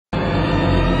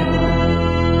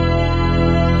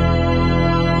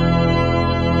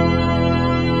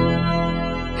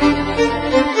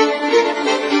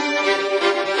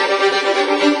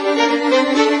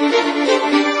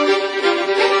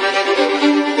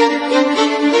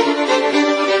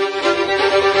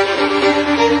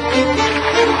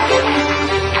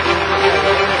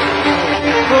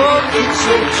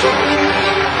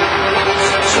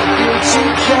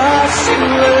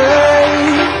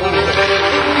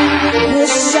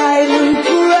This silent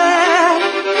prayer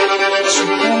to find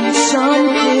some peace on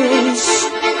your grave.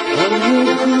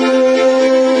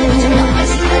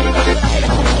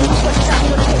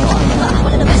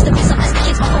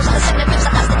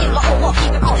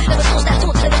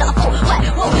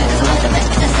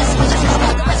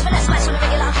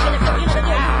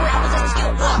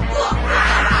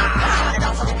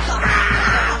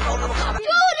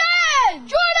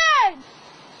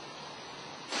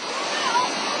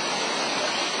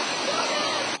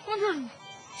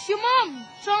 It's your mum.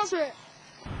 Transfer it.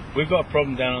 We've got a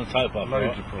problem down on the towpath.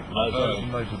 Loads of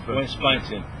problems. Loads of Went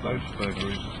spanking. Loads of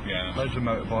burglaries. Yeah. Loads of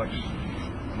motorbikes.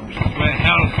 Where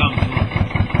hell comes from?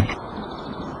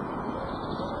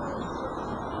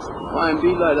 Why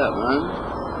be like that, man?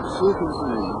 Talking to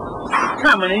me.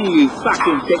 Come on in, you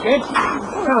fucking dickhead.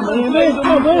 Come on in, man.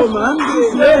 Come on, man.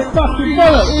 You're fucking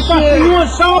bollocks. You fucking want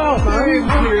someone else, man.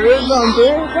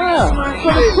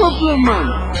 What's the problem, man?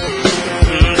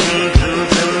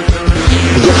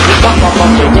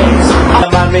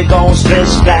 Me gon' split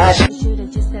splash. You should've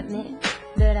just admit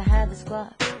that I have a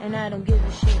squad and I don't give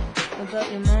a shit about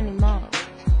your money, mom.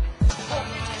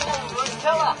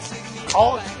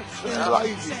 Oh,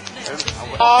 lazy.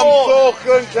 I'm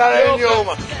talking, telling you,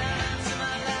 man.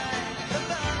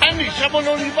 Andy, someone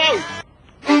on your boat.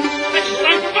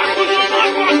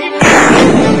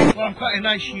 Well, I'm quite a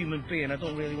nice human being. I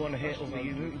don't really want to hurt other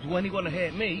humans. When you want to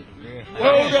hurt me? Yeah.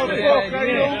 Hold the fuck are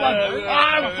you, man?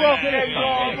 I'm fucking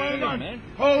man.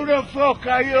 Hold the fuck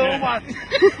are you, man?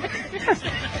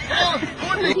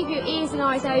 Keep your ears and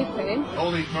eyes open.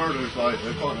 All these murders, like,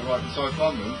 they're fucking right beside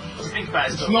London.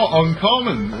 It's not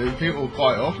uncommon. People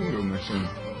quite often go missing.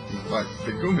 In fact,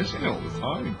 they go missing all the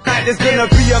time. There's gonna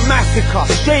be a massacre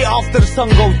straight after the sun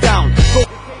goes down.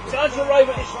 Don't you rave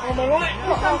at this time of night?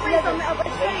 You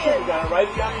shouldn't be going to rave.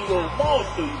 You only your balls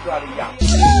do, you bloody young.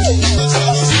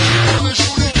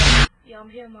 Yeah, I'm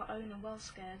here on my own and well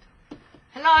scared.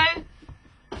 Hello?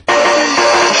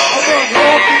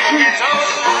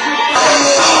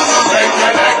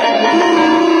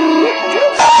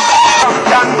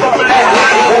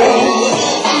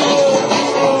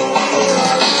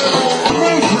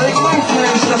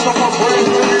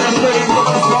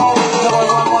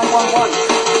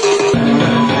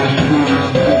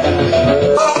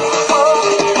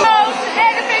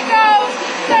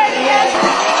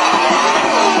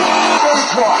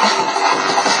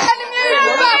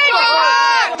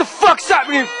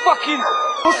 Fucking,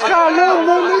 what's going on,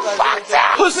 man? Fucked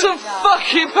up. Put some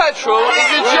fucking petrol in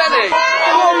your Jenny.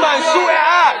 Come on, man, sort it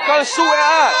out. Go and sort it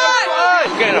out.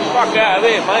 I'm getting the fuck out of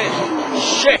here, mate.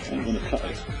 Shit. I'm gonna cut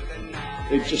it.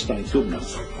 It just ain't good, man.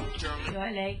 Have you got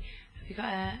a leg? Have you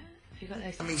got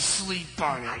legs? I mean, sleep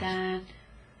on it. Dan.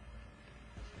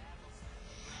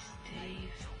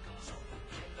 Steve.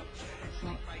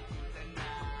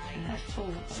 And that's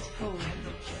four. That's four.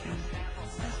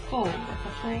 That's four. That's a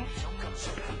four.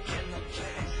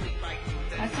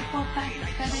 That's a four pack.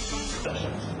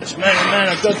 It's man, I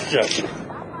got you.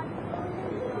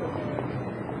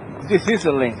 This is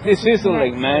a link. This is a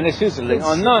link, man. This is a link.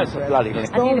 I know it's a bloody link.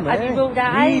 Have you ruled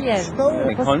out aliens? I know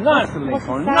it's a link.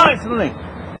 I know it's a link.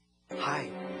 Hi,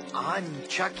 I'm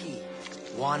Chucky.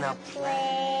 Wanna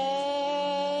play?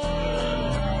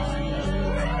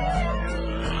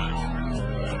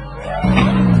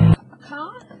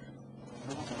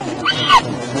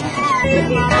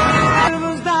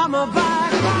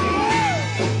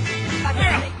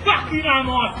 Fucking on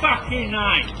my fucking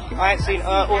name. I ain't seen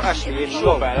her or Ashley, you're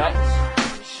sure about that?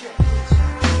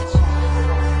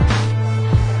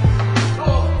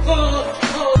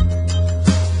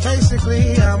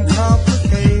 Basically, I'm